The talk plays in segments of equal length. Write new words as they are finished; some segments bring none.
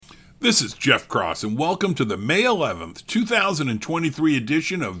This is Jeff Cross, and welcome to the May 11th, 2023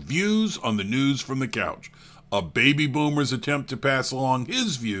 edition of Views on the News from the Couch, a baby boomer's attempt to pass along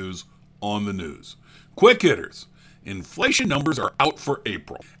his views on the news. Quick hitters. Inflation numbers are out for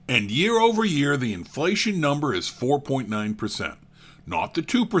April, and year over year the inflation number is 4.9%. Not the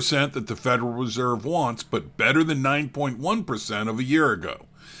 2% that the Federal Reserve wants, but better than 9.1% of a year ago.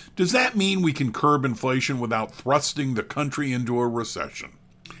 Does that mean we can curb inflation without thrusting the country into a recession?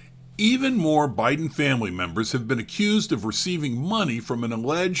 Even more Biden family members have been accused of receiving money from an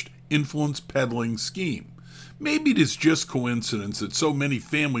alleged influence peddling scheme. Maybe it is just coincidence that so many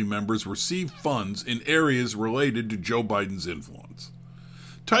family members receive funds in areas related to Joe Biden's influence.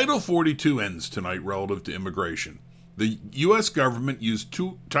 Title 42 ends tonight relative to immigration. The U.S. government used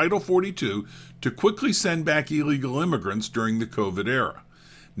Title 42 to quickly send back illegal immigrants during the COVID era.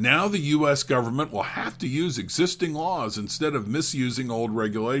 Now the U.S. government will have to use existing laws instead of misusing old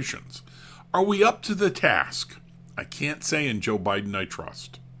regulations. Are we up to the task? I can't say in Joe Biden I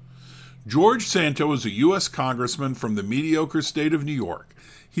trust. George Santo is a U.S. congressman from the mediocre state of New York.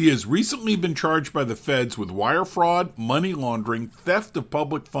 He has recently been charged by the feds with wire fraud, money laundering, theft of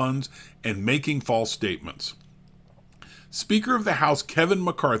public funds, and making false statements. Speaker of the House Kevin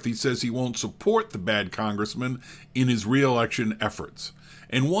McCarthy says he won't support the bad congressman in his re-election efforts.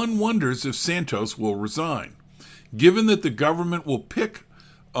 And one wonders if Santos will resign. Given that the government will pick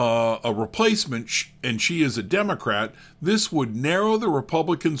a replacement and she is a Democrat, this would narrow the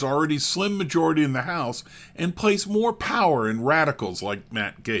Republicans' already slim majority in the House and place more power in radicals like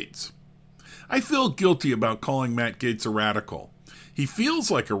Matt Gaetz. I feel guilty about calling Matt Gaetz a radical. He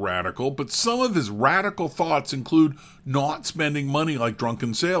feels like a radical, but some of his radical thoughts include not spending money like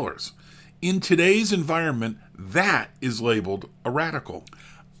drunken sailors. In today's environment, that is labeled a radical.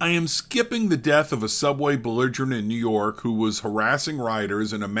 I am skipping the death of a subway belligerent in New York who was harassing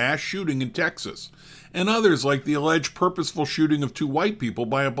riders in a mass shooting in Texas, and others like the alleged purposeful shooting of two white people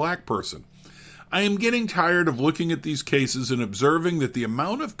by a black person. I am getting tired of looking at these cases and observing that the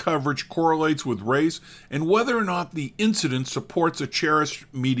amount of coverage correlates with race and whether or not the incident supports a cherished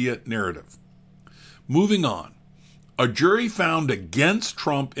media narrative. Moving on. A jury found against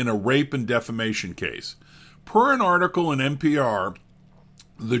Trump in a rape and defamation case. Per an article in NPR,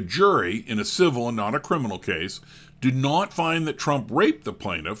 the jury, in a civil and not a criminal case, did not find that Trump raped the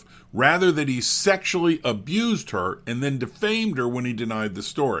plaintiff, rather that he sexually abused her and then defamed her when he denied the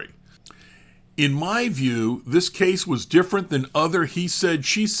story. In my view, this case was different than other he said,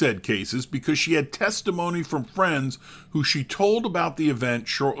 she said cases because she had testimony from friends who she told about the event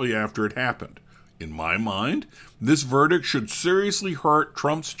shortly after it happened. In my mind, this verdict should seriously hurt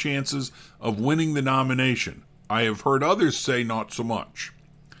Trump's chances of winning the nomination. I have heard others say not so much.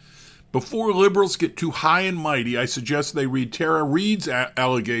 Before liberals get too high and mighty, I suggest they read Tara Reade's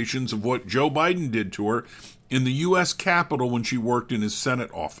allegations of what Joe Biden did to her in the U.S. Capitol when she worked in his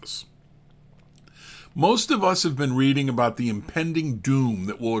Senate office. Most of us have been reading about the impending doom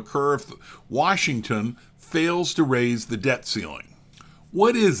that will occur if Washington fails to raise the debt ceiling.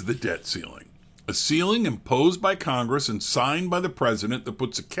 What is the debt ceiling? A ceiling imposed by Congress and signed by the president that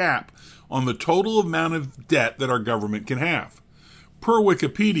puts a cap on the total amount of debt that our government can have. Per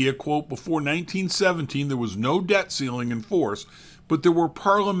Wikipedia, quote, before 1917 there was no debt ceiling in force, but there were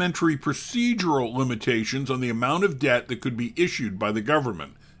parliamentary procedural limitations on the amount of debt that could be issued by the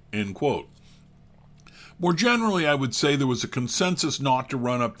government, end quote. More generally, I would say there was a consensus not to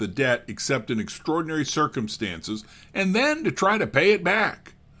run up the debt except in extraordinary circumstances, and then to try to pay it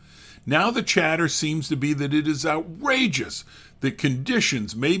back. Now the chatter seems to be that it is outrageous that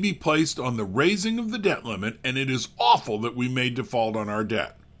conditions may be placed on the raising of the debt limit, and it is awful that we may default on our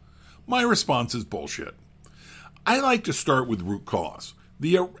debt. My response is bullshit. I like to start with root cause.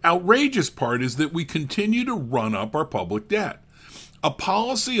 The outrageous part is that we continue to run up our public debt. A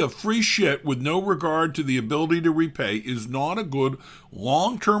policy of free shit with no regard to the ability to repay is not a good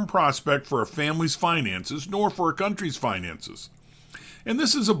long-term prospect for a family's finances, nor for a country's finances. And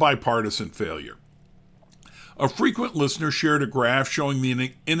this is a bipartisan failure. A frequent listener shared a graph showing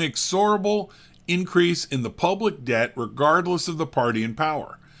the inexorable increase in the public debt regardless of the party in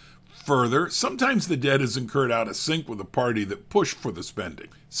power. Further, sometimes the debt is incurred out of sync with the party that pushed for the spending.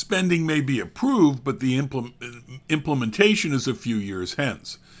 Spending may be approved, but the implementation is a few years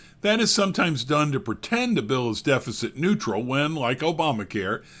hence. That is sometimes done to pretend a bill is deficit neutral when, like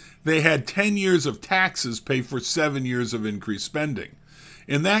Obamacare, they had 10 years of taxes pay for 7 years of increased spending.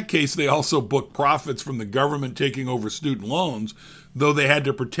 In that case, they also booked profits from the government taking over student loans, though they had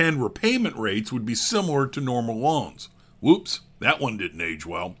to pretend repayment rates would be similar to normal loans. Whoops, that one didn't age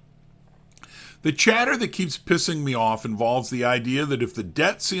well. The chatter that keeps pissing me off involves the idea that if the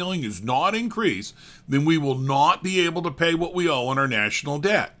debt ceiling is not increased, then we will not be able to pay what we owe on our national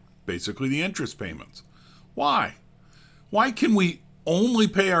debt, basically the interest payments. Why? Why can we only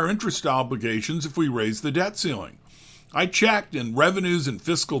pay our interest obligations if we raise the debt ceiling? I checked, and revenues in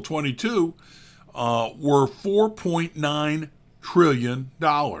fiscal 22 were $4.9 trillion.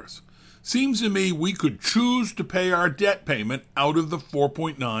 Seems to me we could choose to pay our debt payment out of the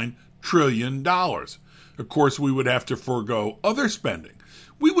 $4.9 trillion. Of course, we would have to forego other spending.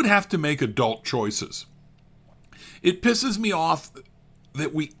 We would have to make adult choices. It pisses me off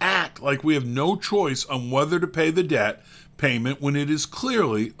that we act like we have no choice on whether to pay the debt payment when it is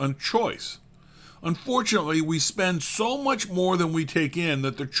clearly a choice. Unfortunately, we spend so much more than we take in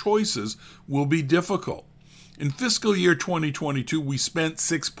that the choices will be difficult. In fiscal year 2022, we spent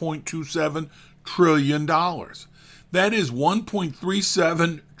 $6.27 trillion. That is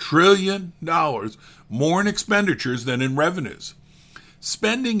 $1.37 trillion more in expenditures than in revenues.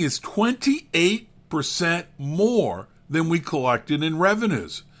 Spending is 28% more than we collected in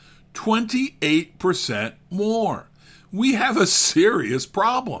revenues. 28% more. We have a serious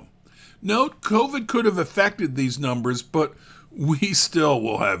problem. Note, COVID could have affected these numbers, but we still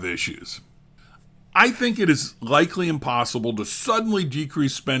will have issues. I think it is likely impossible to suddenly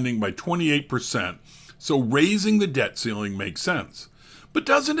decrease spending by 28%, so raising the debt ceiling makes sense. But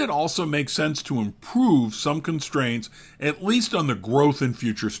doesn't it also make sense to improve some constraints, at least on the growth in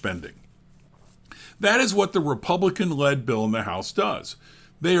future spending? That is what the Republican-led bill in the House does.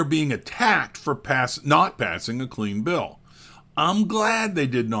 They are being attacked for not passing a clean bill. I'm glad they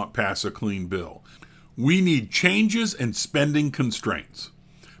did not pass a clean bill. We need changes and spending constraints.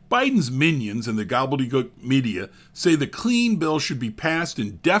 Biden's minions and the gobbledygook media say the clean bill should be passed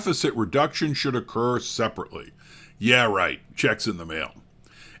and deficit reduction should occur separately. Yeah, right. Checks in the mail.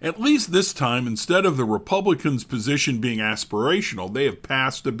 At least this time, instead of the Republicans' position being aspirational, they have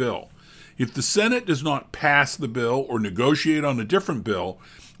passed a bill. If the Senate does not pass the bill or negotiate on a different bill,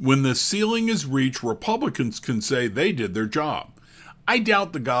 when the ceiling is reached, Republicans can say they did their job. I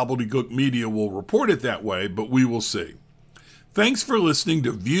doubt the gobbledygook media will report it that way, but we will see. Thanks for listening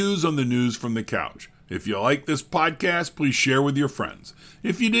to Views on the News from the Couch. If you like this podcast, please share with your friends.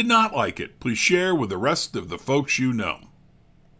 If you did not like it, please share with the rest of the folks you know.